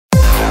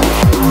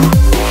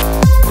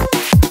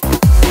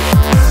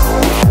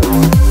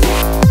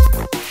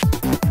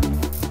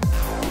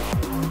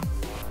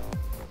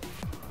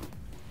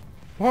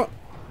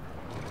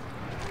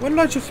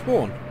I just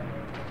spawn?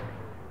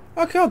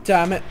 Oh, god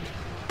damn it.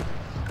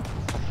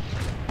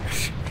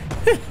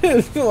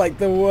 It's like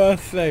the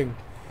worst thing.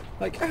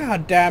 Like, ah,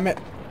 damn it.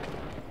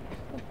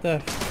 What the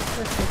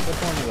frick is the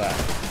point of that?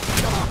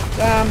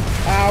 Damn.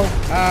 Ow.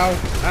 Ow.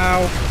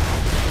 Ow.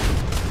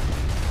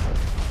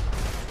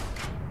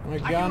 My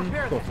gun?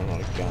 Of course I'm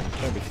not a gun.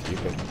 Don't be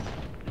stupid.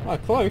 Oh,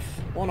 close.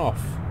 One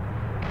off.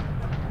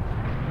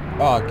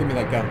 Oh, give me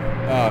that gun.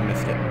 Oh, I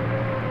missed it.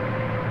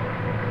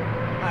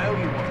 I owe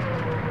you one.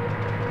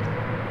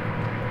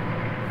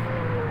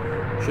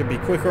 Should be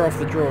quicker off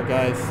the draw,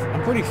 guys.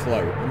 I'm pretty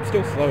slow. I'm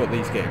still slow at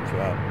these games,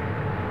 wow.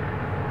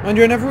 Mind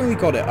you, I never really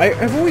got it.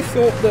 I've always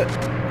thought that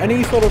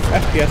any sort of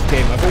FPS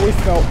game, I've always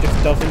felt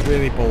just doesn't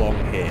really belong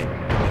here.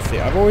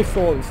 I've always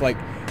thought it's like,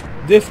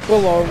 this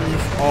belongs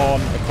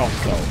on a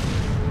console.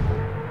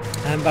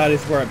 And that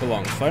is where it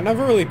belongs. So I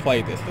never really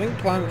played this. I think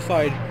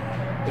Planetside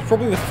is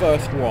probably the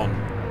first one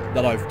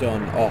that I've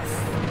done off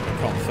the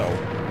console.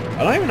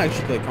 And I haven't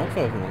actually played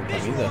consoles in a long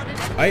time either.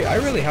 I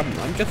really haven't.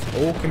 I'm just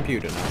all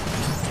computer now.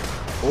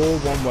 All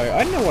one way.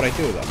 I don't know what I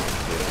do with that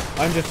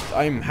computer.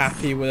 I'm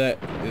happy with it.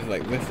 It's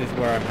like, this is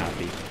where I'm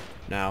happy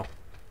now.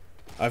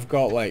 I've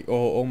got like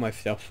all my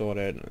stuff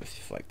sorted, and it's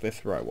just like, this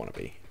is where I want to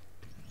be.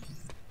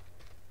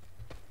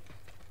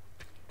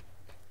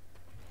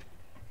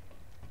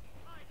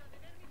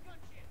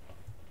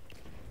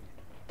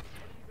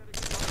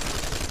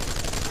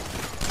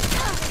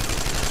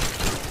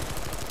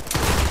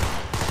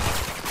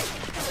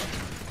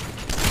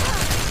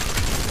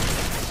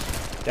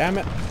 Damn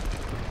it.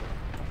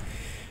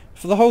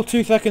 For the whole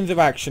 2 seconds of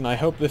action, I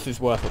hope this is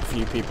worth it for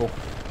you people.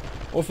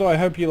 Also, I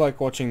hope you like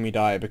watching me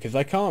die, because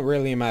I can't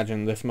really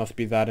imagine this must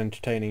be that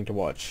entertaining to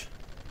watch.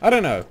 I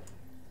don't know.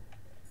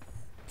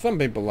 Some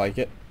people like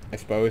it, I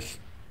suppose.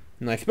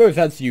 And I suppose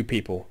that's you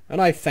people.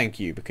 And I thank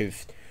you,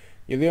 because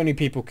you're the only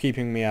people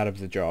keeping me out of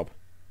the job.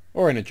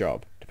 Or in a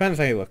job. Depends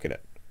how you look at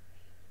it.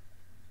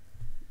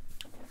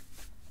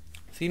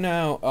 See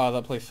now, oh,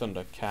 that place is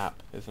under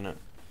cap, isn't it?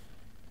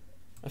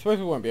 I suppose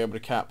we won't be able to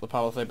cap the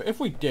palisade, but if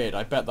we did,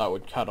 I bet that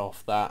would cut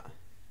off that.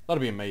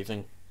 That'd be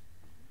amazing.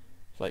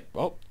 It's like,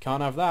 well,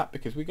 can't have that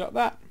because we got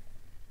that.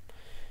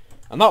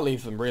 And that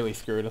leaves them really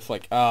screwed. It's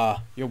like,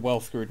 you're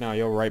well screwed now.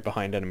 You're right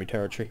behind enemy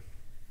territory.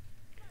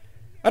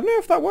 I don't know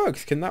if that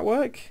works. Can that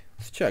work?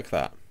 Let's check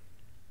that.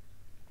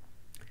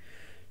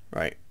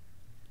 Right.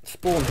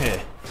 Spawn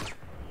here.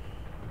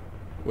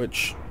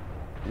 Which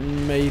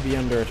may be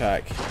under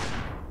attack.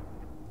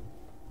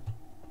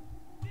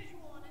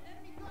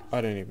 I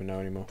don't even know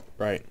anymore.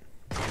 Right.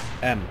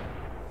 M.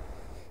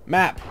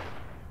 Map!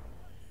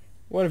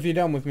 What have you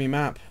done with me,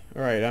 map?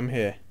 Alright, I'm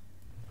here.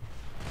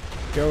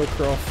 Go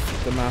across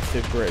the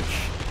massive bridge.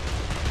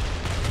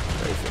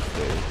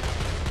 Basically.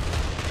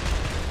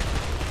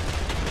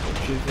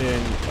 Which is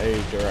in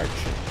a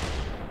direction.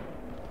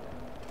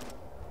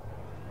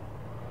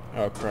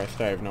 Oh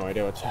Christ, I have no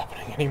idea what's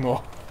happening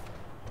anymore.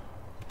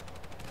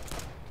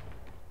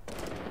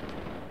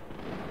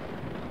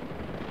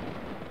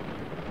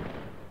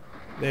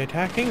 They're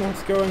attacking?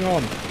 What's going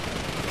on?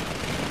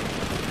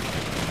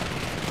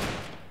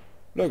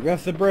 Look,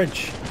 that's the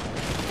bridge.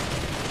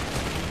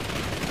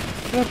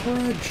 The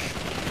bridge.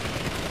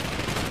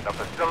 The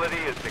facility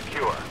is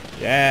secure.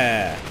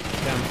 Yeah.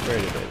 Damn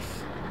straight it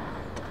is.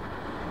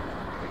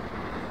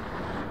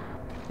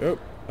 Oh,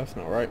 that's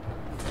not right.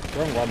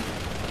 Wrong one.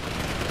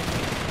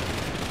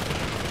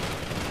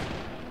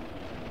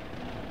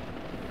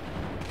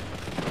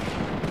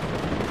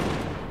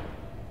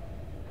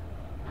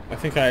 I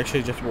think I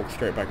actually just walked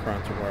straight back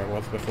around to where I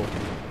was before.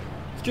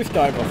 Let's just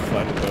dive off the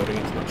side of the building,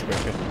 it's much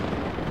quicker.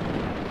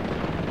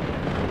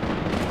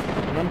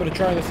 Remember to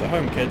try this at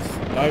home, kids.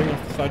 Diving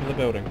off the side of the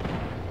building.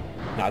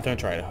 Nah, don't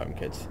try it at home,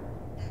 kids.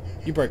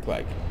 You break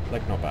leg.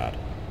 Leg not bad.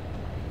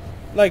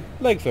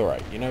 Leg's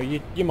alright, you know,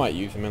 you might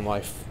use them in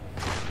life.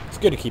 It's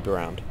good to keep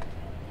around.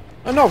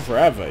 And not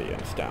forever, you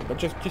understand, but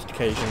just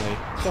occasionally.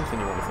 Something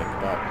you want to think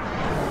about.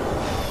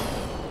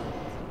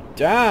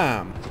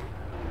 Damn!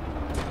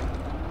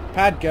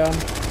 Pad gun.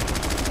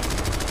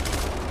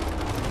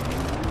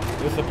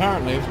 This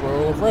apparently is where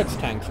all of Red's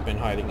tanks have been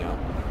hiding out.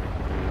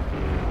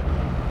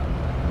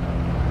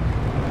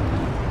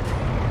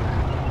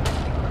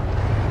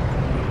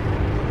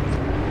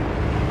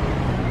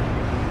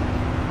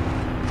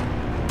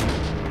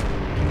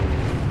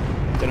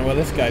 Don't know where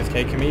this guy's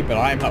taking me, but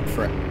I'm up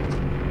for it.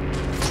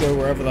 Let's go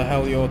wherever the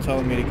hell you're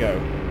telling me to go.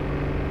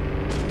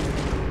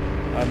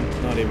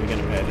 I'm not even going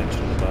to pay attention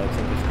to the birds,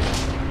 I'm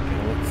just going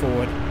to look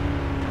forward.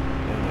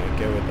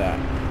 Go with that.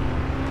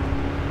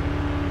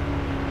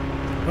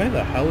 Where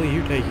the hell are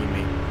you taking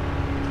me?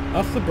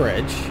 Off the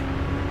bridge.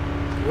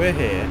 We're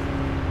here.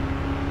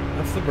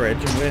 That's the bridge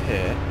and we're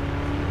here.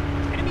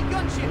 Enemy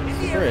gunship in That's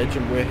the bridge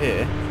and we're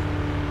here.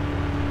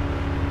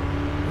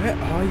 Where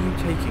are you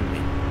taking me?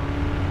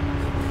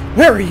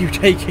 Where are you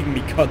taking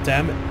me,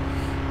 goddammit?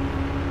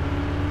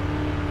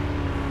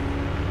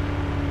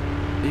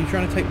 Are you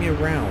trying to take me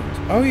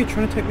around? Oh, you're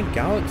trying to take me to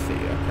Galaxy,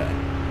 okay.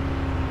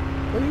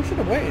 Well, you should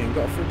have waited and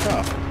got a free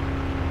car.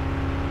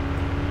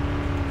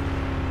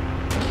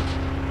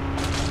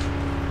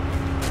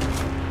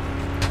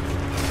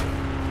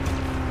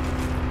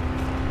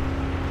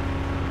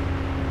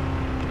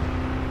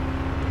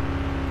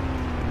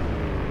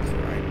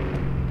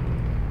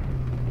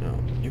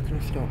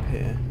 stop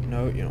here.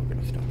 No, you're not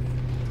gonna stop here.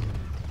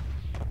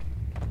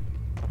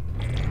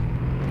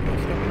 You're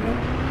stopping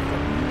there?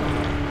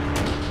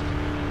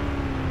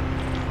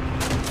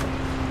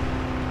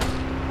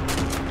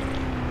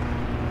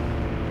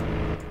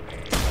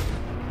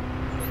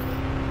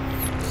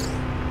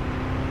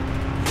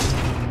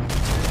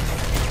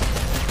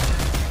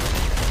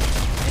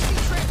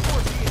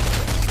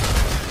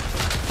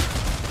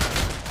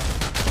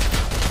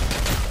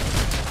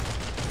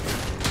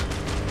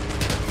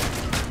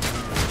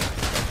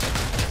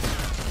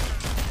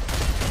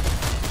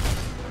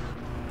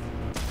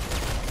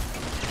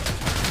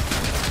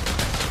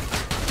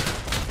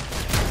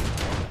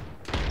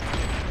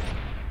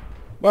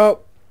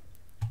 Well,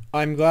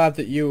 I'm glad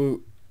that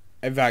you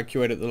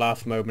evacuated at the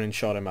last moment and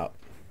shot him up.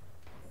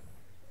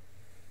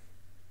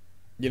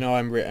 You know,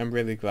 I'm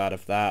really glad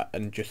of that,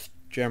 and just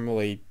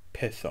generally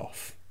piss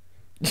off.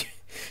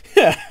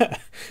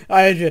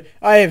 I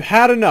have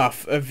had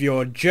enough of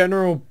your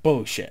general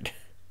bullshit.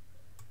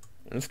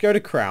 Let's go to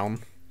Crown,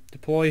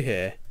 deploy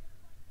here,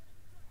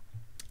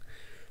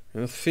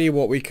 and let's see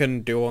what we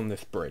can do on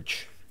this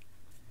bridge.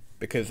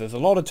 Because there's a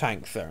lot of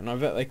tanks there, and I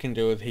bet they can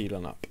do with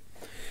healing up.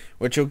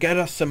 Which will get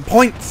us some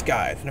points,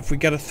 guys. And if we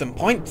get us some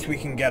points, we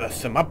can get us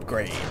some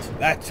upgrades.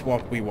 That's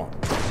what we want.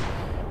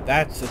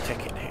 That's the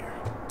ticket here.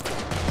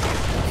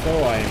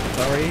 So I am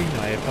sorry.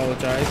 I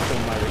apologize for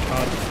my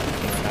retarded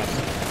speaking habits.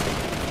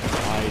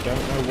 I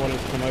don't know what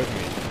has come over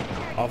me,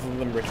 other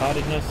than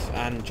retardedness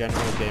and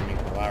general gaming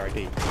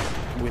hilarity.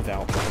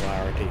 Without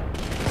hilarity.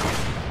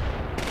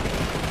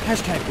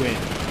 Hashtag win.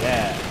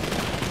 Yeah.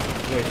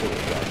 Way forward,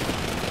 guys.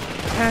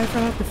 Have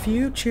about the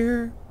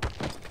future.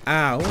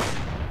 Ow.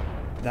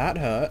 That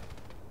hurt.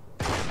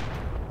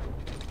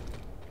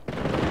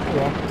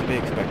 Well, to be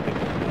expected.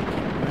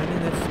 Keep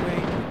running this way,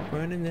 keep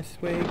running this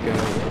way, go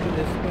over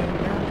this way,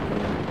 now.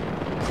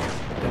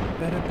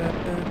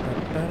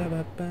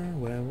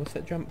 Well, what's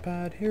that jump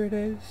pad? Here it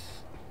is.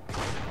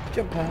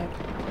 Jump pad.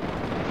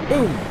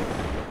 Boom!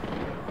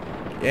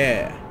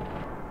 Yeah.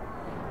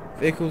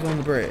 Vehicles on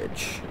the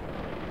bridge.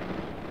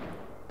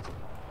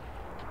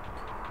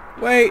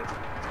 Wait!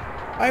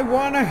 I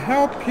wanna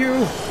help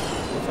you!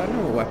 If I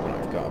know what weapon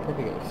I've got, I'll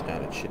probably get a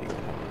standard shitty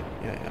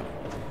one.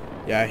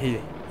 Yeah,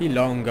 he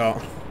long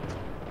gone.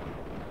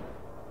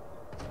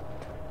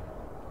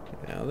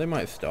 Yeah, they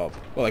might stop.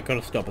 Well, they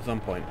gotta stop at some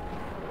point.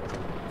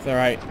 It's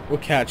alright, we'll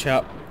catch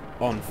up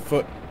on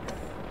foot.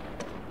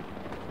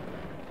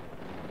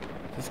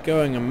 It's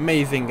going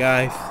amazing,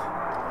 guys.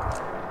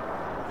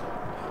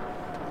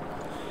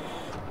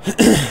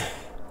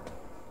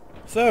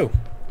 So,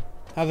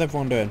 how's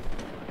everyone doing?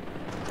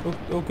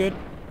 All good?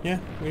 Yeah,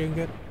 we doing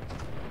good?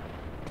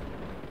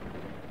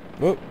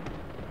 Whoa,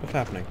 what's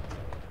happening?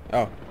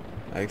 Oh,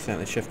 I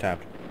accidentally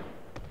shift-tabbed.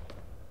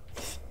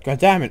 God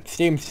damn it,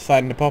 Steam's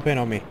deciding to pop in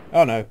on me.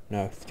 Oh no,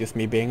 it's just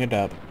me being a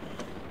dub.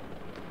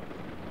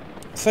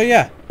 So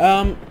yeah,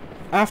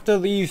 after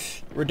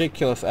these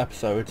ridiculous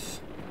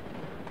episodes,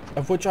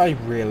 of which I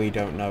really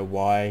don't know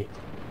why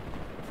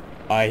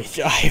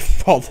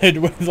I've bothered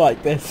with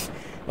like this.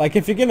 Like,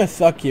 if you're gonna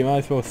suck, you might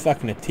as well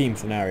suck in a team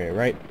scenario,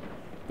 right?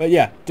 But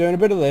yeah, doing a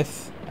bit of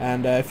this,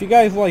 and if you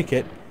guys like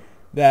it,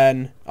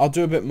 then I'll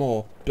do a bit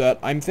more. But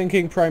I'm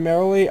thinking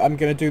primarily I'm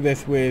going to do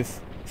this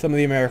with some of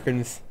the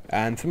Americans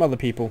and some other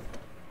people.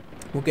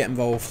 We'll get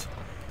involved,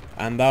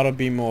 and that'll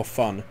be more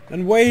fun.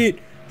 And wait!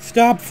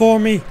 Stop for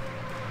me!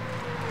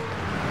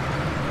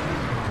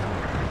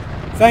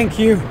 Thank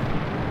you!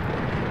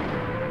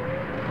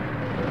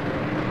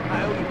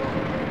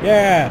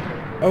 Yeah!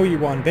 Oh, you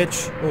won,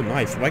 bitch! Oh,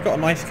 nice. Have I got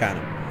a nice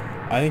cannon?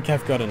 I think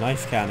I've got a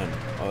nice cannon.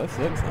 Oh, this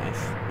looks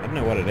nice. I don't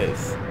know what it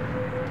is.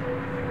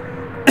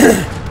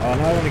 Oh,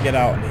 now I want to get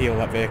out and heal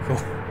that vehicle.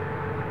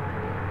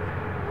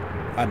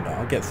 I don't know,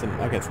 I'll get some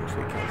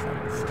sweet kills on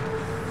this.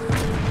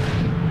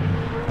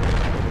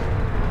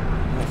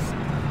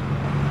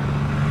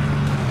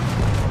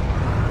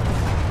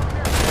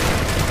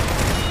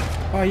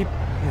 Oh, you...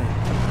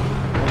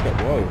 Okay,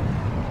 whoa.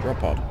 Drop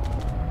pod.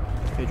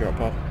 Hey, drop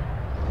pod.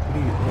 What are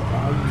you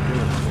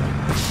doing?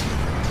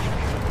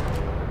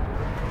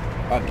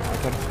 Oh, no, I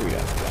got a sweet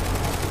ass.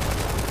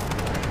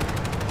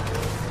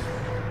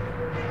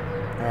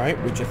 Alright,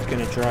 we're just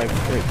gonna drive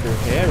straight through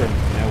here, and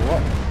you know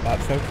what?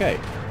 That's okay.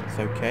 It's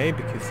okay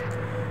because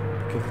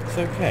it's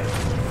okay.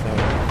 So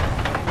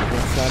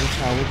that is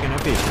how we're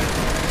gonna be.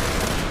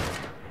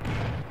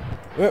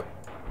 Whoop!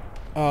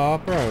 Aw,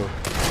 bro.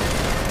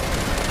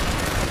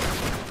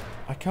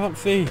 I can't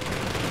see.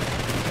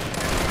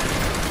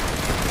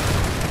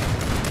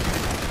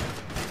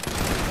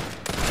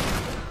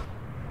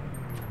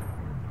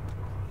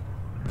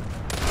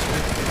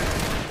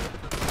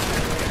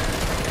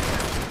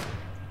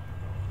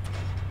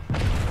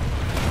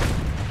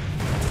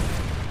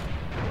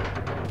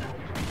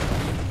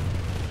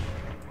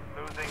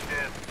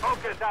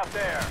 Out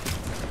there.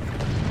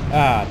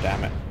 Ah,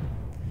 damn it.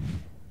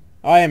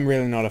 I am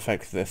really not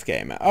effective at this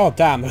game. Oh,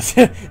 damn.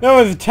 There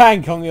was a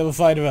tank on the other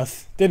side of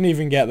us. Didn't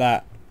even get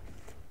that.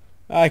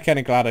 I'm kind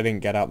of glad I didn't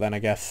get out then, I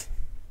guess.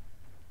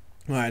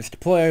 Right, let's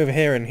deploy over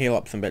here and heal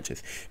up some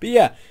bitches. But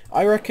yeah,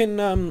 I reckon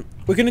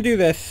we're gonna do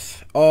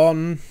this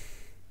on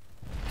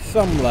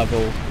some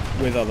level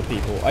with other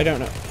people. I don't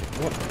know.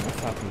 What's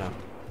happened now?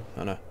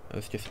 Oh no, that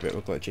was just a bit of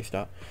a glitchy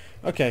start.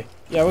 Okay,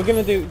 yeah, we're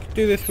gonna do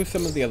this with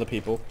some of the other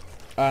people,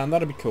 and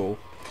that'll be cool.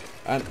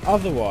 And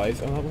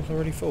otherwise, oh, that was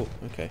already full.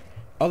 Okay.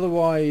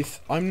 Otherwise,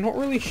 I'm not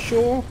really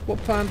sure what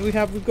plans we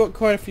have. We've got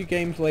quite a few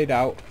games laid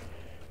out.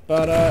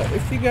 But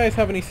if you guys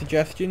have any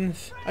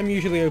suggestions, I'm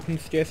usually open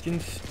to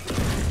suggestions.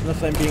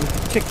 Unless I'm being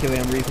particularly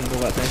unreasonable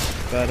that day.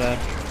 But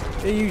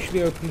they're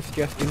usually open to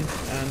suggestions.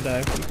 And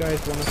if you guys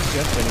want to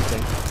suggest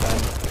anything, then,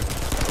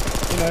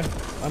 you know,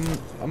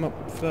 I'm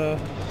up for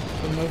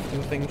most of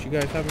the things you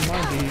guys have in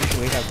mind. You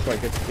usually have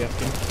quite good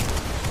suggestions.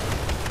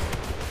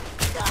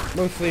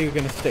 Mostly we're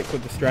going to stick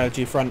with the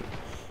strategy front.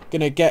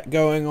 Gonna get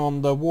going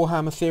on the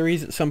Warhammer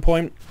series at some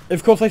point.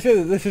 Of course, I say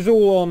that this is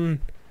all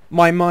on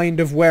my mind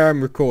of where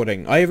I'm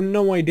recording. I have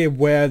no idea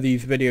where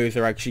these videos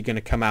are actually going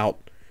to come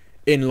out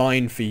in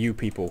line for you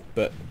people,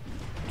 but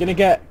gonna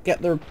get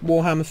the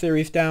Warhammer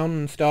series down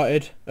and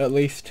started, at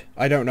least.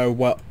 I don't know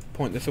what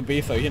point this will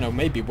be, so, you know,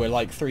 maybe we're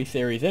like 3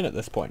 series in at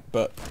this point,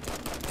 but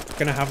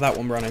gonna have that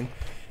one running.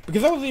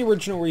 Because that was the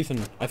original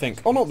reason, I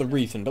think. Oh, not the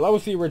reason, but that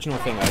was the original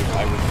thing I was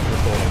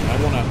recording. I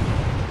wanna,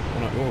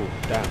 oh,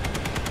 damn.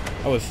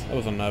 That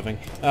was unnerving.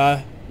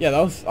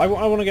 Yeah, I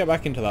want to get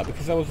back into that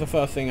because that was the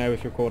first thing I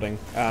was recording,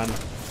 and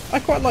I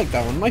quite like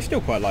that one. I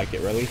still quite like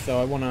it, really.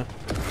 So I wanna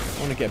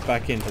get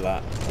back into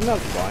that, and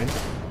that's fine.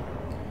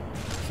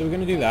 So we're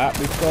gonna do that.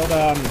 We've got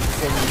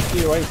some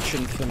COH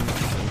and some no,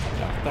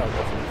 that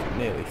wasn't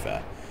nearly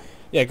fair.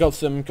 Yeah, got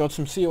some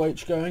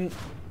COH going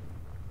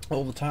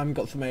all the time.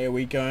 Got some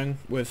AOE going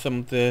with some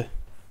of the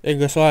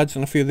English lads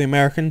and a few of the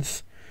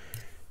Americans.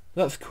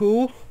 That's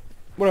cool.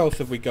 What else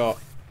have we got?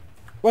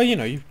 Well, you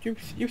know,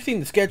 you've seen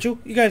the schedule.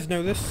 You guys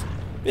know this.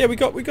 Yeah, we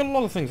got a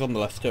lot of things on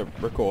the list to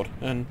record,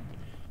 and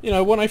you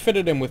know, when I fit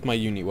it in with my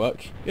uni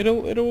work,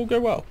 it'll all go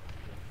well.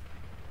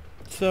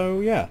 So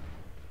yeah,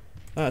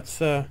 that's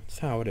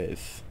how it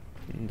is,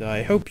 and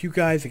I hope you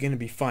guys are gonna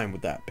be fine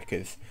with that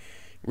because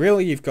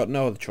really, you've got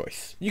no other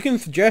choice. You can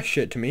suggest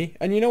shit to me,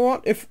 and you know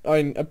what? If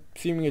I'm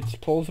assuming it's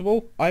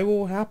plausible, I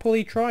will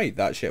happily try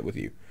that shit with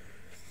you.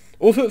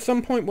 Also, at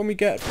some point when we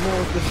get more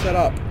of this set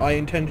up, I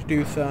intend to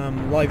do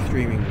some live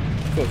streaming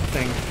sorts of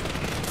things,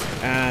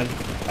 and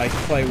I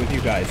can play with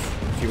you guys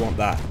if you want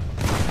that.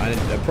 And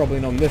probably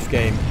not in this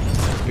game,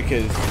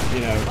 because,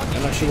 you know,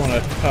 unless you want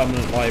a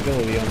permanent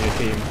liability on your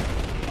team,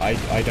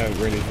 I don't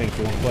really think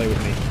you want to play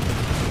with me.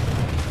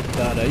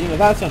 But, you know,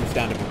 that's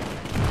understandable.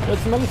 But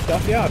some other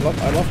stuff, yeah, I'd love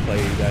to play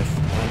with you guys,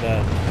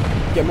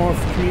 and get more of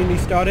the community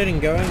started and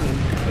going,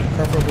 and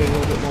preferably a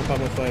little bit more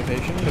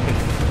publicization,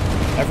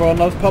 because everyone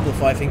loves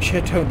publicizing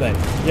shit, don't they?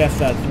 Yes,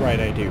 that's right,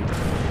 I do.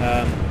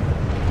 But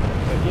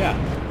yeah,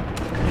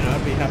 you know,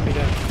 I'd be happy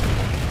to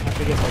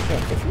get my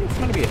turret. But it's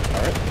going to be a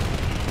turret.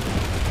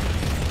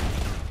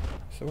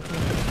 So what can I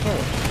put the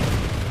turret?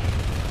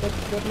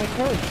 What my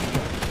turret?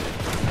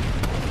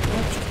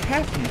 What just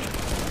happened?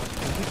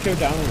 Did it go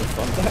down on the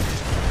front deck?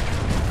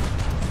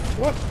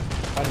 What?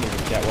 I didn't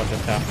even get what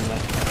just happened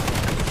there.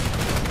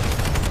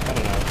 I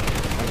don't know.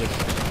 I'm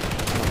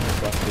not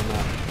interested in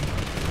that.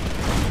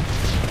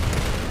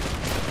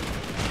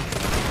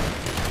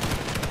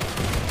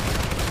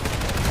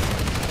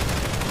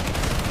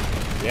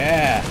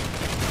 Yeah!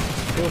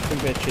 Kill some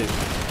bitches.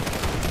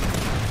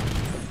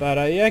 But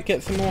yeah,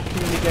 get some more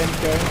community games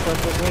going,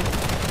 preferably.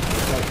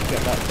 I'd like to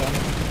get that done.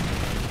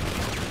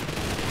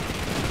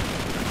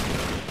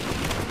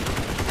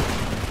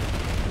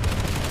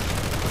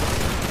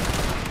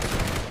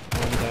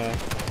 And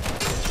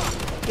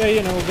yeah,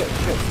 you know, we'll get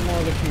some more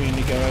of the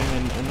community going,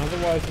 and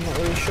otherwise I'm not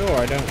really sure.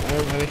 I don't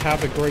really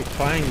have a great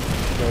plan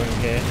going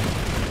here.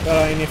 But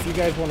I mean, if you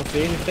guys want to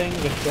see anything,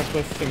 just drop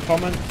us some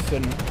comments,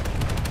 and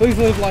please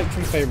leave likes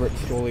and favourites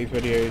to all these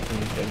videos,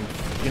 and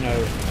you know,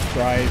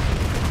 subscribe,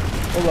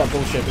 all that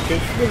bullshit, because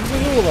with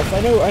all of us,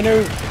 I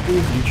know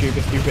these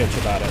YouTubers do bitch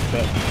about it,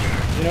 but,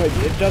 you know,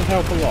 it does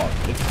help a lot.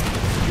 It's,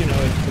 you know,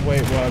 it's the way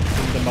it works,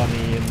 and the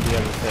money, and the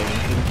other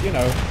things, and, you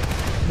know,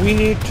 we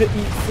need to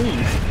eat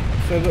food,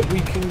 so that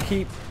we can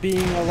keep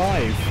being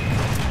alive,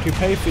 to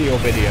pay for your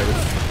videos.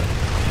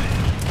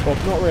 Well,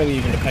 not really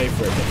even to pay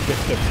for it, but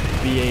just to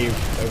be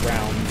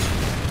around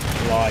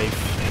live.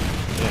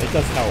 You know, it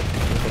does help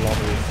with a lot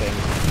of these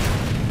things.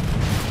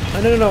 I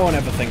know no one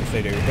ever thinks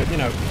they do, but, you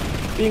know,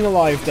 being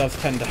alive does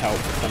tend to help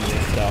with some of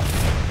this stuff.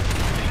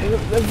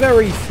 A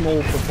very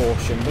small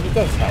proportion, but it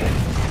does help.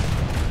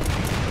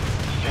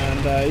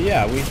 And,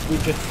 yeah, we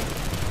just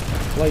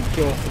like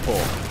your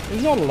support.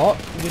 There's not a lot,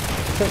 you just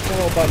click the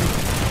little button.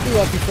 We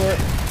love you for it.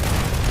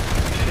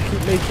 We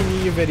keep making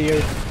you your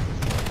videos.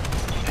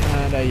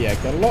 And, yeah,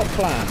 got a lot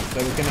planned, so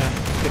we're gonna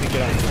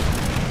get on to it.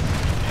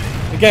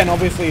 Again,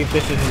 obviously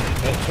this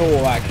isn't at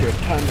all accurate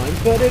timeline,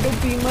 but it'll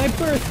be my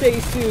birthday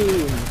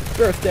soon!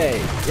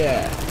 Birthday,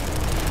 yeah.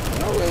 I'm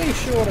not really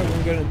sure what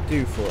I'm going to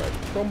do for it.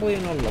 Probably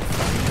not a lot of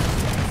fun.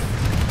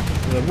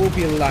 There will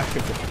be a lack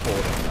of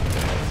recording that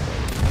day.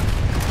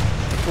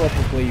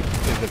 probably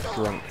because of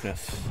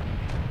drunkenness.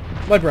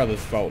 My brother's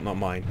fault, not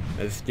mine.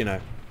 As, you know,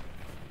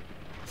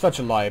 such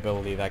a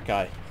liability, that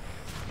guy.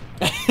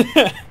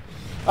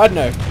 I don't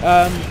know.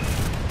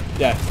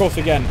 Yeah, of course,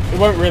 again, it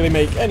won't really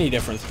make any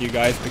difference to you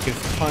guys because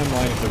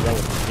timelines are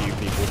relative to you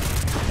people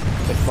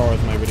as far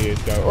as my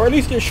videos go. Or at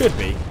least it should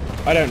be.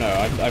 I don't know.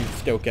 I'm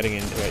still getting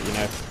into it, you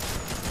know.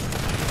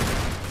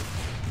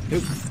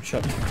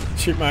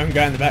 Oops, shoot my own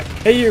guy in the back.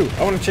 Hey you!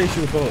 I want to chase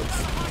you with bullets.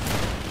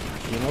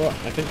 You know what?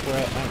 I think we're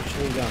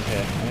actually down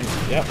here.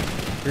 Yep.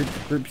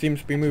 Group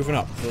seems to be moving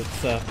up.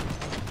 So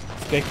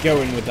let's get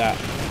going with that.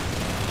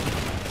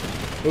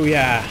 Oh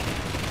yeah.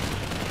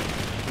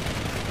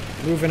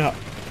 Moving up.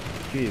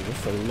 Jeez,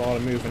 that's a lot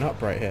of moving up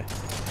right here.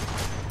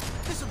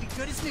 This'll be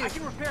good as new. I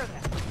can repair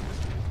that.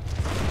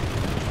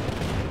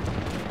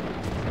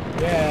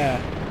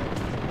 Yeah.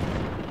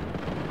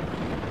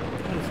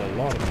 There's a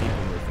lot of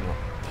people moving up.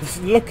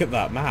 Just look at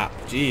that map.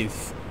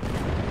 Jeez.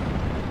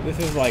 This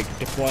is like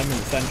deployment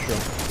central.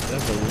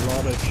 There's a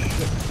lot of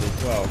ships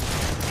as well.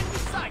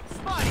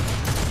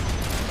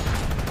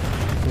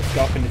 We're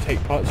stopping to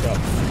take pot shots.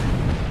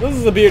 This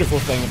is the beautiful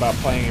thing about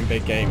playing in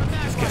big games. You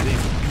just get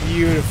these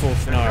beautiful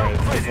scenarios.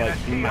 It's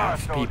like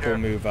maps people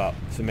move up.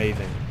 It's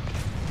amazing.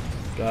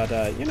 But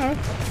you know,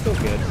 still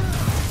good.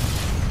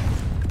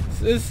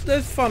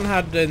 There's fun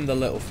had in the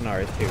little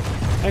scenarios too.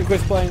 I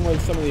was playing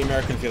with some of the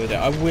Americans the other day.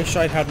 I wish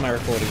I'd had my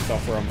recording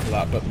software on for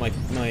that, but my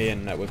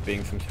internet was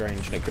being some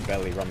strange and it could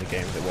barely run the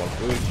game as it was.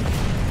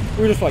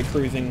 We were just like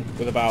cruising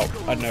with about,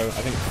 I don't know,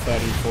 I think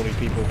 30, 40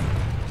 people.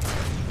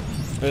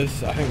 I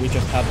think we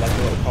just had like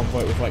a little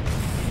convoy with like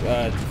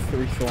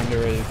 3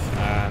 Saunderers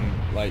and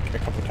like a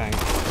couple tanks.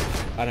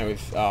 And it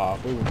was,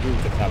 we were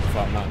just having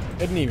fun, man. It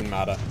didn't even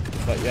matter.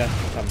 It's like, yeah,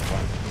 it's having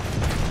fun.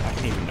 I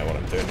don't even know what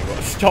I'm doing. I've got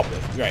to stop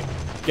this. Great.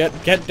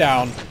 Get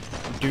down,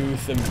 do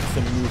some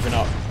moving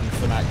up and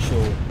some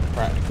actual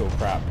practical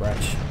crap,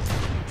 Rich.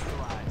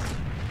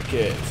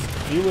 Good.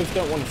 Viewers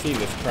don't want to see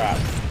this crap.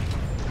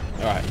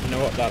 Alright, you know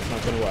what? That's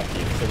not going to work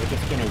either. So we're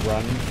just going to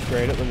run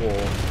straight at the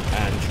wall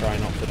and try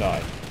not to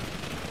die.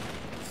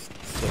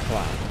 It's the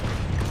plan.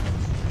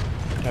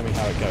 Tell me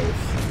how it goes.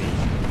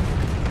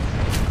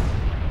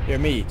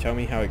 Me, tell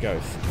me how it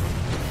goes.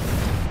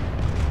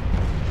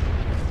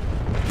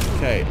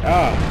 Okay.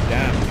 Ah,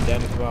 damn, I'm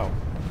dead as well.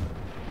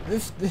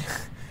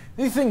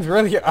 These things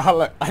really are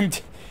like,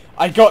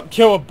 I got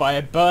killed by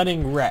a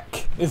burning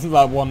wreck. Isn't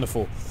that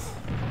wonderful?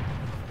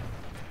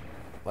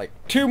 Like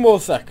 2 more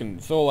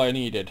seconds, all I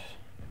needed.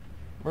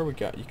 Where we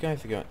go? You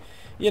guys are going.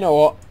 You know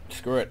what?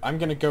 Screw it. I'm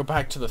gonna go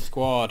back to the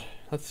squad.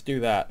 Let's do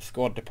that.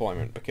 Squad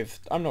deployment, because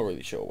I'm not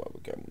really sure where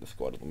we're going with the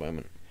squad at the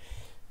moment.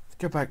 Let's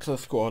go back to the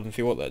squad and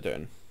see what they're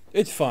doing.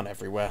 It's fun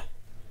everywhere.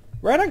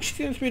 Red actually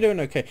seems to be doing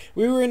okay.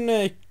 We were in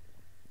a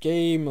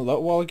game a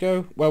little while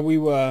ago where we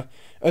were,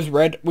 as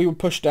Red, we were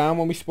pushed down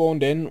when we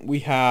spawned in. We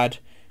had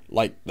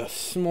like the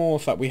small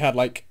stuff. We had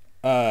like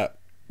the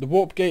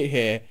warp gate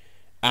here,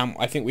 and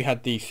I think we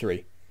had these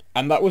 3,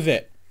 and that was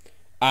it.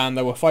 And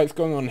there were fights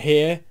going on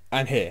here,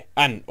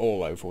 and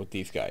all over with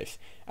these guys.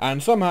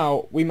 And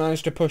somehow we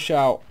managed to push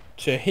out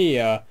to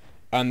here,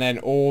 and then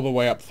all the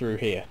way up through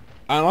here.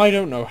 And I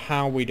don't know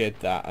how we did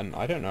that, and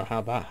I don't know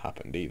how that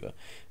happened either.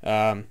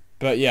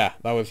 But yeah,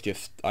 that was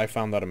just, I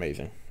found that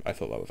amazing. I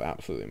thought that was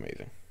absolutely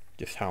amazing.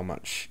 Just how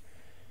much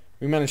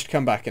we managed to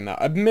come back in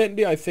that.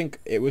 Admittedly, I think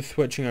it was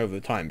switching over the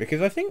time,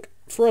 because I think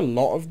for a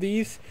lot of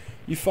these,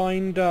 you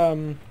find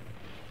that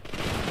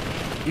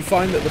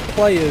the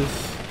players,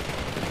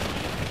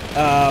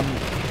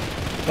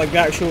 like the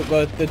actual,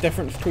 the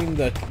difference between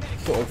the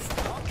sort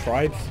of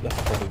tribes,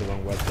 that's probably the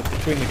wrong word, but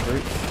between the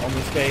groups on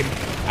this game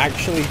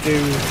actually do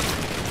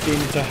seem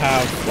to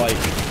have like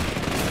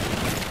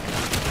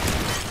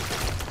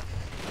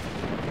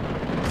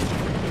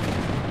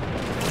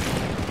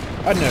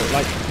I don't know,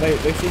 like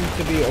they seem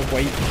to be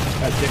awake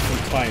at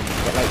different times,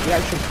 but like the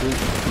actual group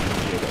seem to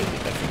be awake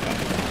at different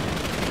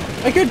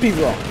times. I could be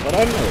wrong, but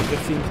I don't know, it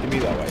just seems to be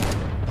that way.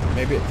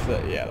 Maybe it's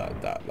yeah,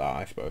 that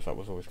I suppose that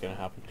was always going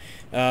to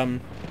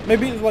happen.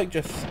 Maybe it's like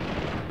just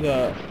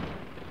the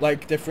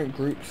like different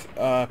groups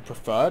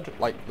preferred,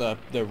 like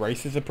the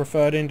races are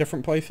preferred in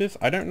different places.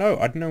 I don't know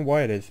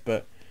why it is,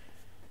 but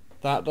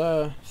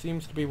that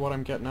seems to be what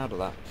I'm getting out of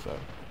that. So,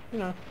 you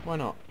know, why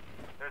not?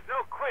 There's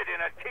no quit in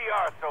a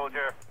TR,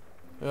 soldier.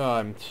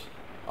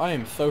 I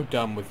am so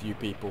done with you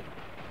people.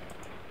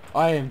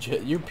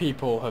 You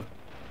people have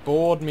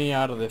bored me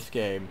out of this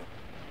game.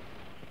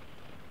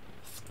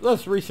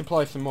 Let's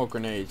resupply some more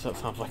grenades. That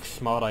sounds like a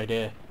smart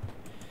idea.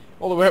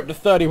 All the way up to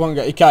 31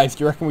 guys.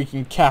 Do you reckon we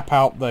can cap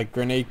out the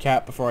grenade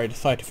cap before I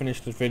decide to finish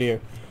this video?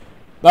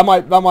 That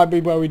might be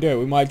where we do it.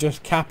 We might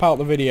just cap out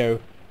the video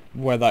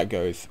where that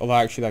goes. Although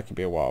actually that could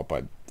be a while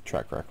by the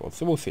track record.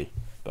 So we'll see.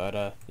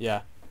 But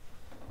yeah.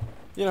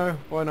 You know,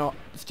 why not?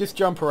 Let's just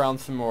jump around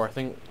some more. I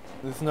think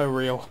there's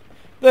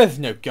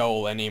no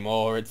goal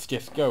anymore. It's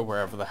just go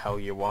wherever the hell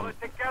you want.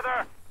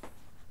 Together.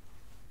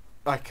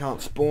 I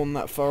can't spawn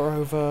that far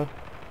over.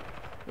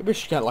 Maybe we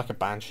should get like a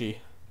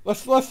Banshee.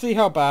 Let's see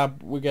how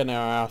bad we're getting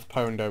our ass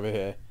pwned over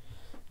here.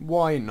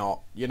 Why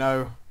not, you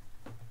know?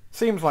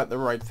 Seems like the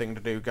right thing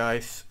to do,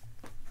 guys.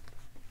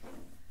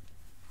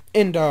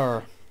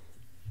 Indar.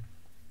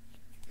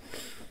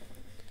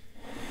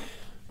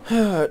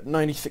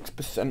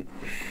 96%.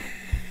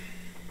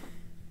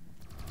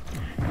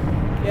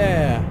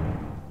 Yeah.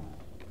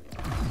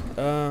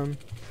 I'm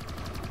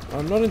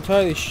not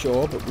entirely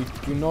sure, but we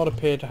do not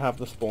appear to have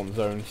the spawn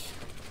zones.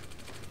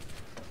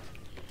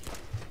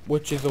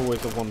 Which is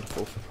always a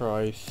wonderful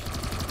surprise.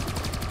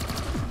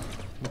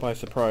 By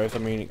surprise, I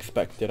mean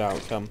expected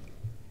outcome.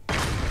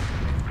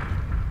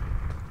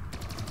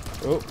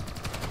 Oh.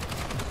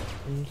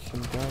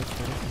 Some guys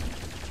here.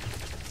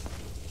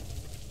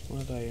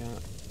 Where are they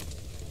at?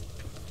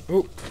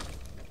 Oh.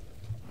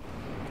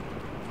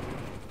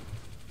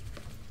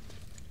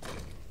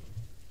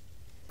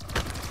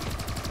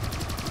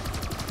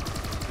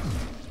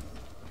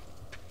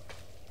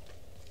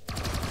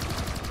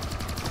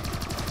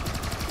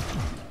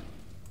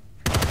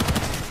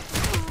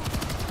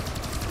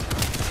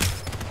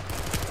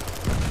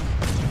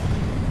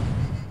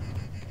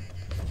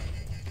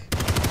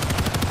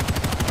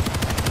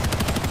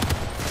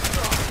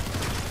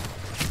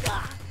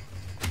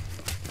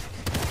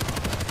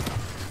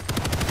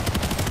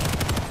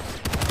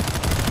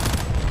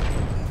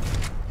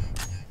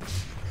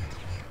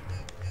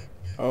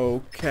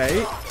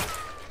 Okay.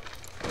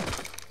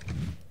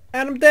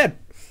 And I'm dead.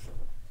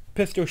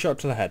 Pistol shot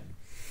to the head.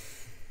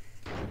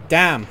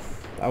 Damn.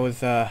 That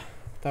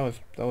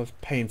was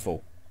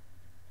painful.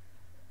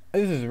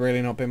 This has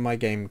really not been my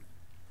game.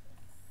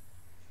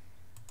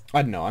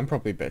 I don't know, I'm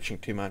probably bitching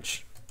too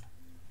much.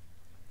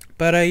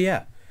 But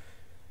yeah.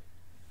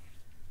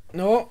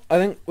 No, I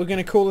think we're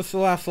gonna call this the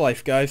last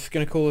life, guys.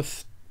 Gonna call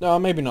this, no,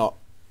 maybe not.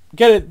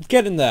 Get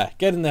in there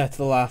to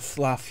the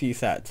last few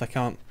sets. I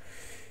can't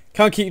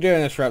keep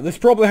doing this forever. This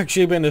probably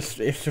actually been a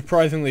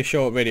surprisingly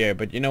short video,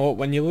 but you know what?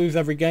 When you lose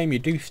every game, you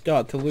do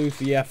start to lose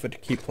the effort to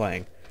keep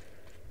playing.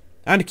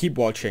 And to keep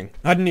watching.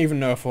 I don't even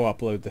know if I'll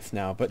upload this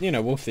now, but you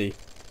know, we'll see.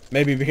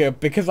 Maybe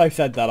because I've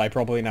said that, I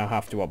probably now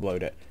have to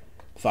upload it.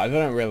 Besides, I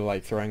don't really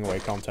like throwing away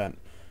content.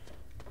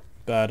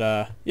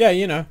 But yeah,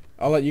 you know,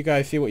 I'll let you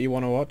guys see what you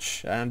want to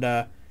watch,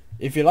 and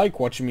if you like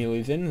watching me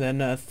losing,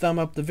 then thumb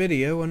up the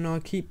video and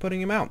I'll keep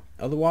putting them out.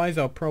 Otherwise,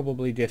 I'll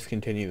probably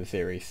discontinue the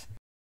series.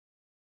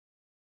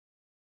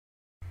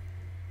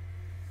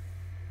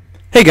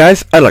 Hey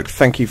guys, I'd like to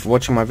thank you for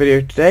watching my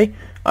video today.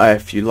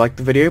 If you liked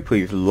the video,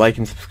 please like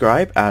and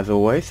subscribe, as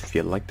always, if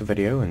you liked the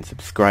video, and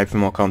subscribe for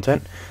more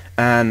content.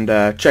 And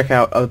check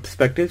out other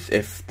perspectives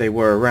if they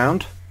were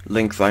around.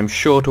 Links, I'm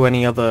sure, to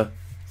any other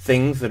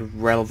things that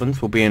have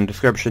relevance will be in the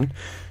description.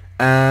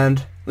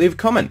 And leave a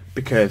comment,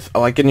 because I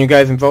like getting you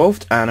guys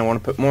involved, and I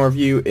want to put more of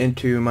you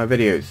into my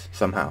videos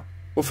somehow.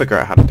 We'll figure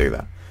out how to do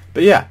that.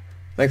 But yeah,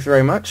 thanks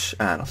very much,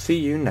 and I'll see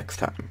you next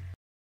time.